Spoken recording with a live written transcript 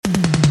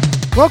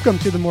Welcome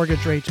to the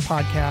Mortgage Rates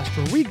Podcast,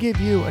 where we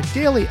give you a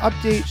daily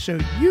update so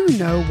you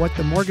know what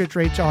the mortgage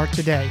rates are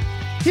today.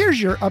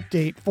 Here's your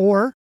update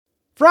for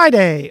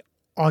Friday,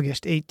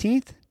 August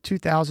 18th,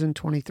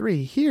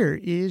 2023. Here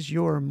is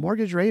your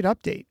mortgage rate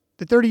update.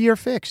 The 30-year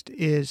fixed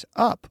is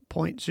up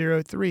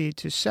 0.03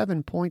 to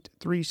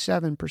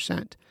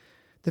 7.37%.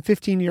 The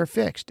 15-year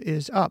fixed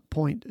is up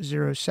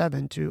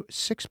 0.07 to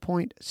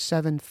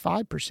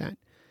 6.75%.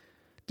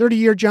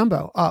 30-year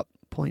jumbo up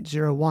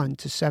 0.01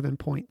 to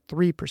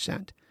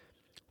 7.3%.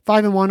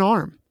 5-1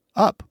 ARM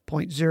up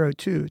 0.02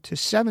 to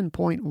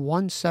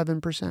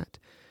 7.17%.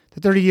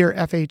 The 30-year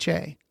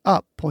FHA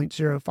up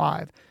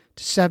 0.05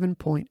 to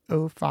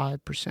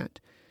 7.05%.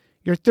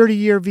 Your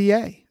 30-year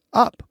VA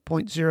up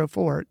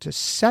 0.04 to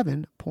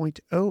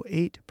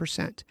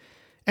 7.08%.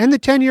 And the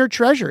 10-year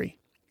Treasury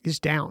is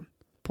down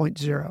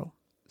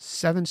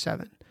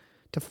 0.077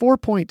 to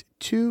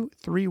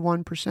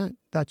 4.231%.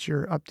 That's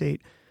your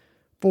update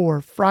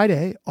for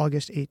Friday,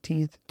 August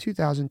 18th,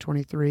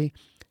 2023.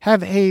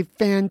 Have a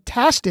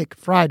fantastic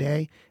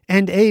Friday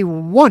and a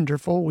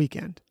wonderful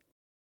weekend.